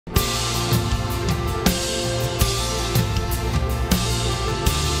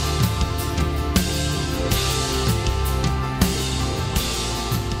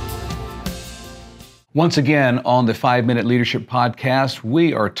Once again, on the 5-Minute Leadership Podcast,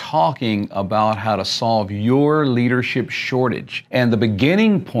 we are talking about how to solve your leadership shortage. And the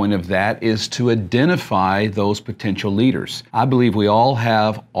beginning point of that is to identify those potential leaders. I believe we all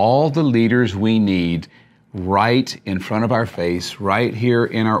have all the leaders we need right in front of our face, right here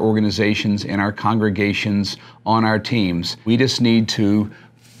in our organizations, in our congregations, on our teams. We just need to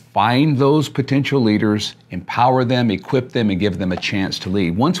find those potential leaders, empower them, equip them, and give them a chance to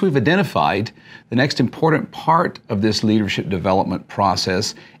lead. Once we've identified, the next important part of this leadership development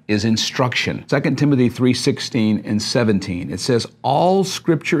process is instruction. 2 Timothy 3:16 and 17. It says, "All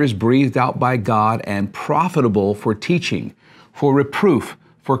Scripture is breathed out by God and profitable for teaching, for reproof,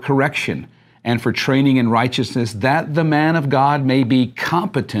 for correction, and for training in righteousness, that the man of God may be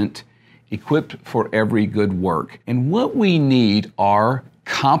competent, equipped for every good work." And what we need are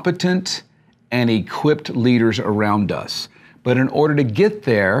competent and equipped leaders around us. But in order to get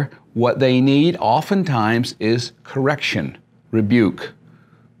there, what they need oftentimes is correction, rebuke,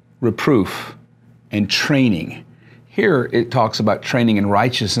 reproof, and training. Here it talks about training in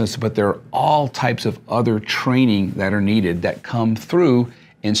righteousness, but there are all types of other training that are needed that come through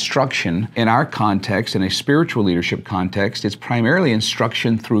instruction. In our context, in a spiritual leadership context, it's primarily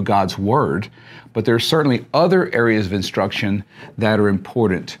instruction through God's Word, but there are certainly other areas of instruction that are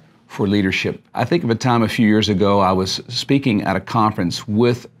important for leadership. I think of a time a few years ago, I was speaking at a conference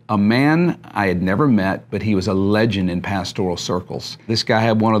with a man I had never met, but he was a legend in pastoral circles. This guy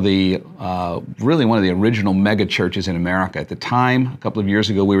had one of the original mega churches in America. At the time, a couple of years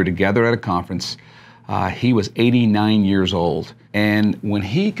ago, we were together at a conference. He was 89 years old. And when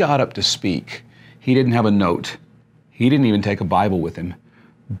he got up to speak, he didn't have a note. He didn't even take a Bible with him.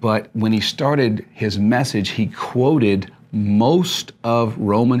 But when he started his message, he quoted most of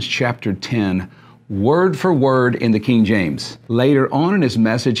Romans chapter 10, word for word in the King James. Later on in his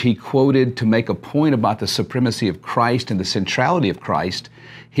message, he quoted, to make a point about the supremacy of Christ and the centrality of Christ,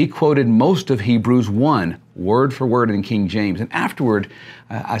 he quoted most of Hebrews 1, word for word in King James. And afterward,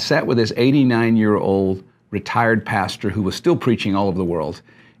 I sat with this 89-year-old retired pastor who was still preaching all over the world.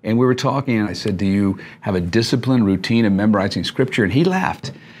 And we were talking, and I said, "Do you have a disciplined routine of memorizing Scripture?" And he laughed.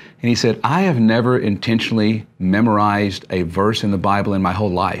 And he said, "I have never intentionally memorized a verse in the Bible in my whole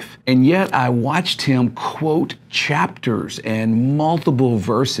life. And yet I watched him quote chapters and multiple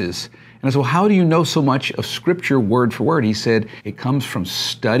verses." And I said, "Well, how do you know so much of Scripture word for word?" He said, "It comes from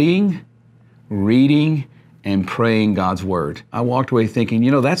studying, reading, and praying God's Word." I walked away thinking,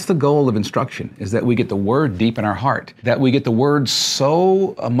 that's the goal of instruction, is that we get the Word deep in our heart, that we get the Word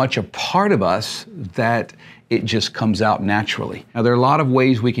so much a part of us that it just comes out naturally. Now, there are a lot of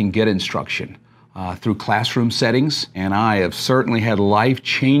ways we can get instruction through classroom settings, and I have certainly had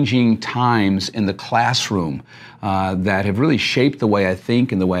life-changing times in the classroom that have really shaped the way I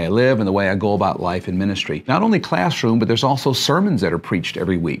think and the way I live and the way I go about life and ministry. Not only classroom, but there's also sermons that are preached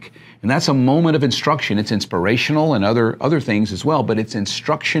every week. And that's a moment of instruction. It's inspirational and other things as well, but it's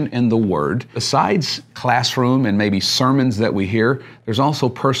instruction in the Word. Besides classroom and maybe sermons that we hear, there's also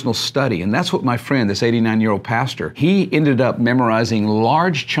personal study. And that's what my friend, this 89-year-old pastor, he ended up memorizing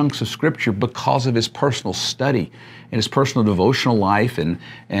large chunks of Scripture because of his personal study and his personal devotional life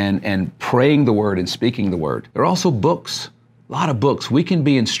and praying the Word and speaking the Word. There are also books. A lot of books. We can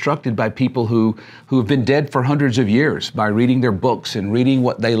be instructed by people who have been dead for hundreds of years by reading their books and reading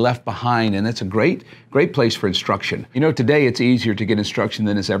what they left behind, and that's a great place for instruction. Today it's easier to get instruction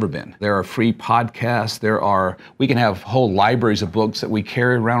than it's ever been. There are free podcasts. We can have whole libraries of books that we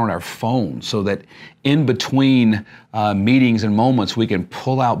carry around on our phone so that in between meetings and moments we can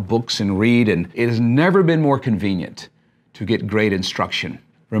pull out books and read, and it has never been more convenient to get great instruction.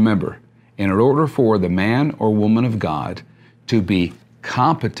 Remember, in order for the man or woman of God to be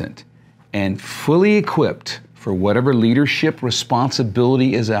competent and fully equipped for whatever leadership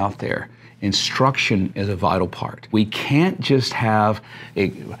responsibility is out there, instruction is a vital part. We can't just have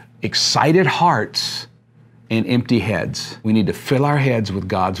excited hearts and empty heads. We need to fill our heads with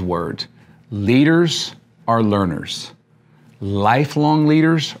God's Word. Leaders are learners. Lifelong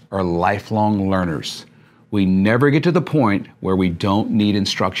leaders are lifelong learners. We never get to the point where we don't need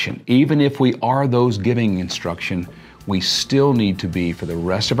instruction. Even if we are those giving instruction, we still need to be, for the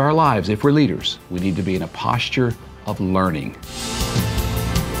rest of our lives, if we're leaders, we need to be in a posture of learning.